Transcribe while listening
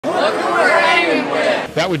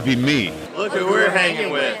That would be me. Look who we're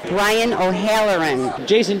hanging with. Ryan O'Halloran.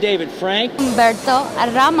 Jason David Frank. Humberto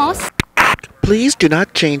Ramos. Please do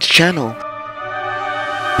not change channel.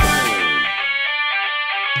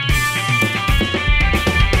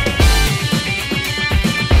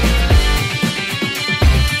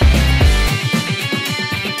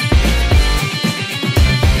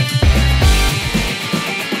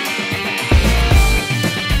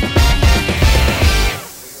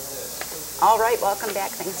 All right, welcome back.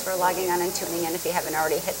 Thanks for logging on and tuning in. If you haven't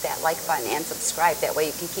already, hit that like button and subscribe. That way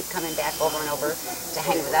you can keep coming back over and over to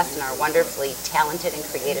hang with us and our wonderfully talented and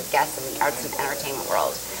creative guests in the arts and entertainment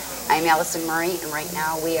world. I'm Allison Murray, and right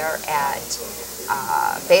now we are at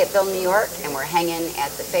Fayetteville, New York, and we're hanging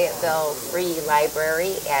at the Fayetteville Free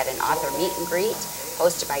Library at an author meet and greet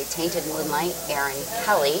hosted by Tainted Moonlight, Aaron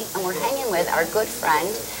Kelly. And we're hanging with our good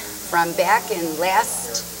friend from back in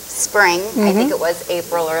last spring, I think it was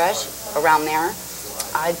April-ish, around there,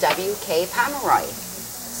 W.K. Pomeroy.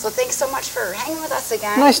 So thanks so much for hanging with us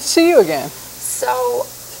again. Nice to see you again. So,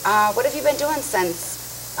 what have you been doing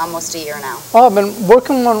since almost a year now? Well, I've been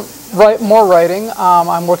working on more writing.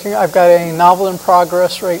 I've got a novel in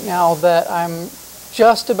progress right now that I'm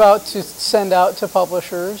just about to send out to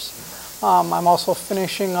publishers. I'm also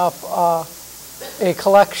finishing up a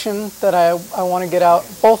collection that I want to get out.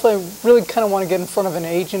 Both I really kind of want to get in front of an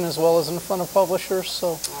agent as well as in front of publishers.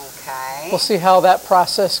 So we'll see how that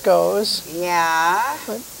process goes. Yeah.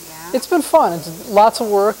 But it's been fun. It's lots of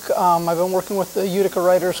work. I've been working with the Utica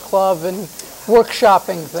Writers Club and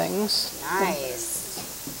workshopping things.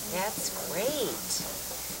 Nice. That's great.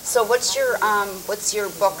 So what's your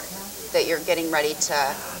book that you're getting ready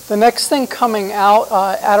to? The next thing coming out,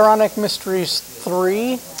 Adirondack Mysteries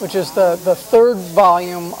 3, which is the third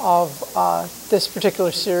volume of this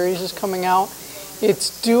particular series, is coming out.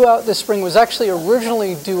 It's due out this spring. It was actually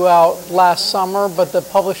originally due out last summer, but the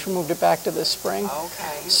publisher moved it back to this spring.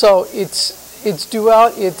 Okay. So it's due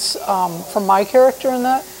out. It's from my character in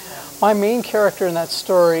that. My main character in that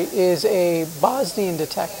story is a Bosnian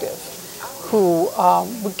detective who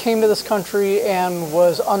came to this country and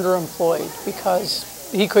was underemployed because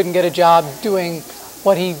he couldn't get a job doing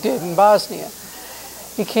what he did in Bosnia.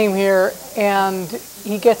 He came here and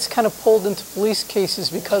he gets kind of pulled into police cases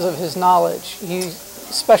because of his knowledge. He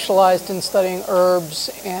specialized in studying herbs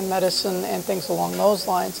and medicine and things along those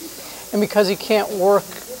lines. And because he can't work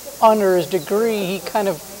under his degree, he kind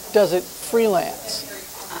of does it freelance.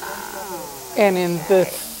 And in the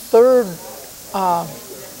third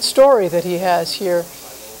story that he has here,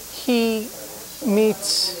 he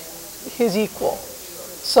meets his equal,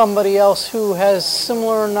 somebody else who has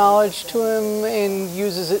similar knowledge to him and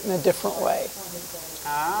uses it in a different way.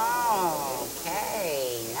 Oh,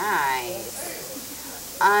 okay,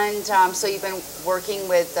 nice. And so you've been working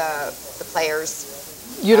with the players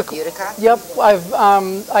of Utica? Yep,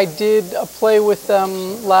 I did a play with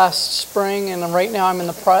them last spring, and right now I'm in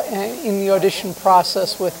the audition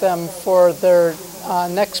process with them for their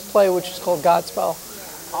next play, which is called Godspell.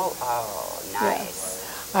 Oh, nice.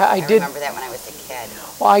 Yeah. I did remember that when I was a kid.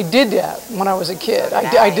 Well, I did that when I was a kid.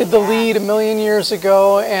 I did the lead a million years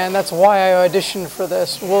ago, and that's why I auditioned for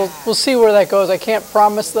this. We'll see where that goes. I can't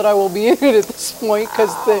promise that I will be in it at this point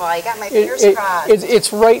because I got my fingers crossed.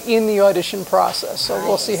 It's right in the audition process, so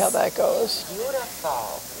we'll see how that goes.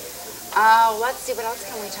 Beautiful. Let's see, what else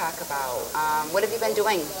can we talk about? What have you been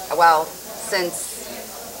doing?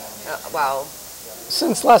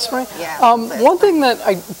 Since last spring? Yeah. One thing that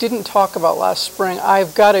I didn't talk about last spring,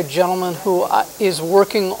 I've got a gentleman who is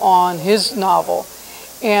working on his novel,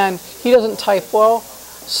 and he doesn't type well,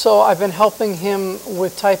 so I've been helping him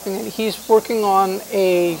with typing it. He's working on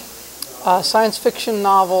a science fiction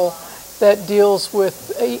novel that deals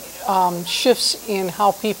with shifts in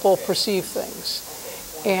how people perceive things,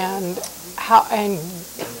 and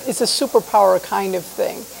it's a superpower kind of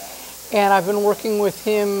thing. And I've been working with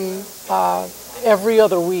him every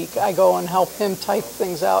other week. I go and help him type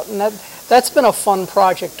things out, and that's been a fun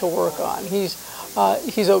project to work on. He's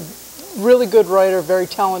a really good writer, very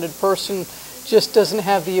talented person, just doesn't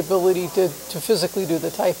have the ability to physically do the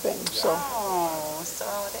typing. So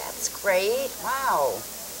that's great. Wow.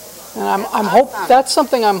 And that's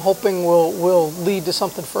something I'm hoping will lead to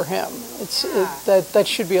something for him. That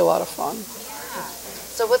should be a lot of fun.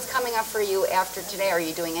 So what's coming up for you after today? Are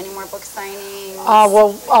you doing any more book signings?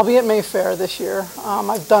 Well, I'll be at Mayfair this year.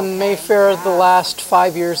 I've done Mayfair the last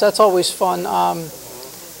 5 years. That's always fun.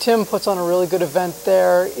 Tim puts on a really good event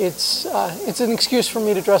there. It's an excuse for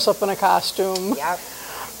me to dress up in a costume. Yep.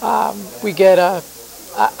 I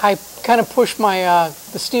kind of push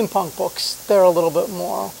the steampunk books there a little bit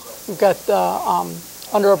more. We've got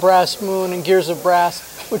Under a Brass Moon and Gears of Brass,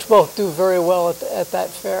 which both do very well at that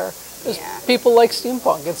fair. People like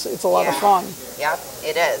steampunk. It's a lot of fun. Yep,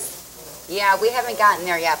 it is. Yeah, we haven't gotten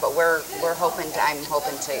there yet, but I'm hoping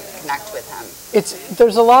to connect with him.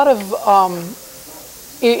 There's a lot of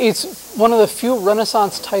it's one of the few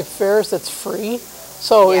Renaissance type fairs that's free.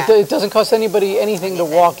 So it doesn't cost anybody anything to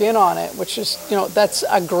walk in on it, which is, that's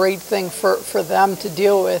a great thing for them to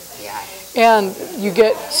deal with. Yeah. And you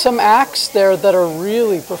get some acts there that are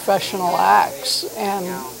really professional acts, and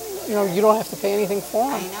you don't have to pay anything for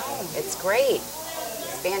them. I know, it's great.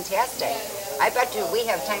 It's fantastic. I bet you we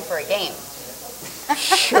have time for a game.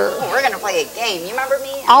 Sure. We're going to play a game. You remember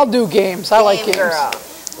me? I'll do games. I like games. Girl.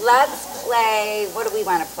 Let's play, what do we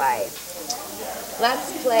want to play?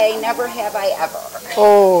 Let's play Never Have I Ever.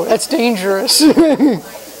 Oh, that's dangerous.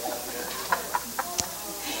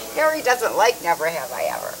 Harry doesn't like Never Have I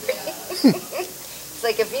Ever. It's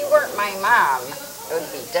like, if you weren't my mom, it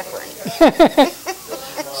would be different.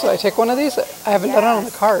 So I take one of these? I haven't done it on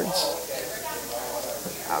the cards.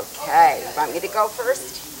 Okay, you want me to go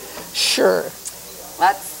first? Sure.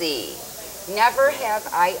 Let's see. Never have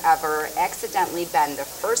I ever accidentally been the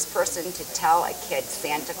first person to tell a kid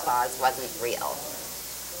Santa Claus wasn't real.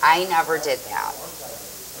 I never did that,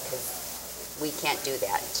 because we can't do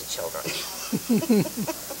that to children.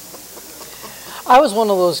 I was one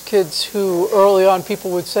of those kids who early on people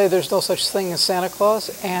would say there's no such thing as Santa Claus,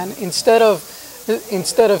 and instead of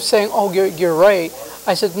saying, oh, you're right,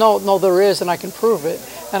 I said, no, there is, and I can prove it.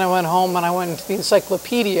 And I went home and I went into the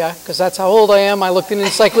encyclopedia, because that's how old I am. I looked in the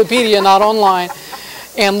encyclopedia, not online,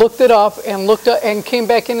 and looked it up and came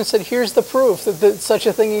back in and said, here's the proof that such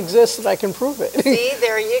a thing exists, that I can prove it. See,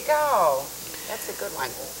 there you go. That's a good one.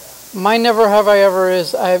 My never have I ever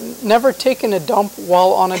is I've never taken a dump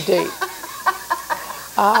while on a date.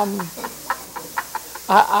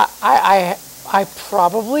 I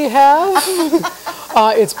probably have.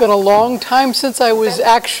 It's been a long time since I was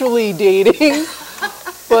actually dating,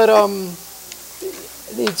 but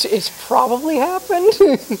it's probably happened.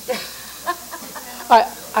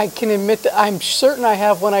 I can admit that I'm certain I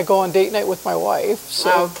have when I go on date night with my wife.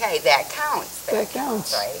 So okay, that counts. That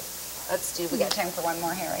counts. Right. We got time for one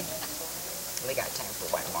more, Harry? We got time for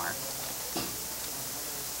one more.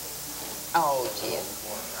 Oh, geez.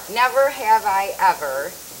 Never have I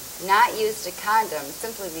ever not used a condom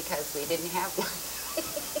simply because we didn't have one.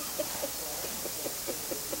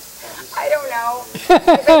 I don't know.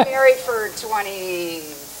 I've been married for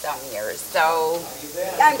 20-some years, so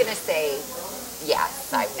I'm going to say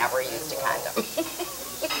yes, I've never used a condom.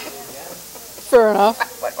 Fair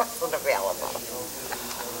enough. What wasn't available?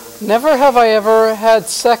 Never have I ever had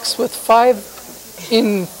sex with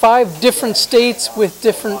in five different states with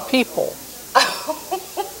different people.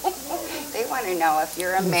 They want to know if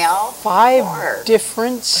you're a male. Five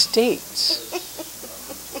different states.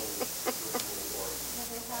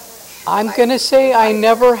 I'm going to say I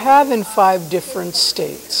never have in 5 different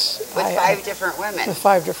states. With 5 different women. With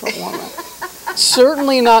 5 different women.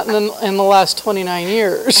 Certainly not in the last 29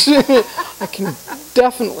 years. I can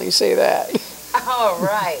definitely say that. All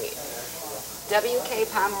right. W.K.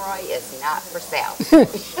 Pomeroy is not for sale.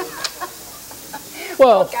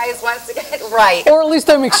 Well, guys, once again, right. Or at least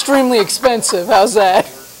I'm extremely expensive. How's that?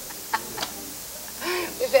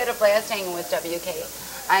 We've had a blast hanging with W.K.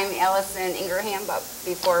 I'm Allison Ingraham, but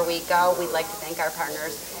before we go, we'd like to thank our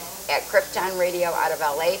partners at Krypton Radio out of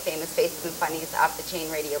LA, Famous Faces and Funnies, Off the Chain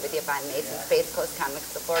Radio with Yvonne Mason, Space Coast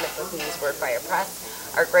Comics, the Florida Book News, Wordfire Press,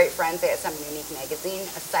 our great friends at Some Unique Magazine,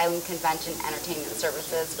 Asylum Convention Entertainment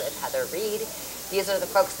Services with Heather Reed. These are the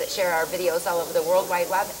folks that share our videos all over the World Wide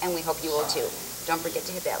Web, and we hope you will too. Don't forget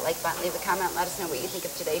to hit that like button, leave a comment, let us know what you think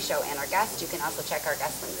of today's show and our guests. You can also check our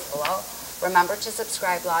guest links below. Remember to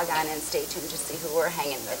subscribe, log on, and stay tuned to see who we're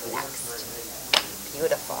hanging with next.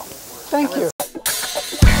 Beautiful. Thank you.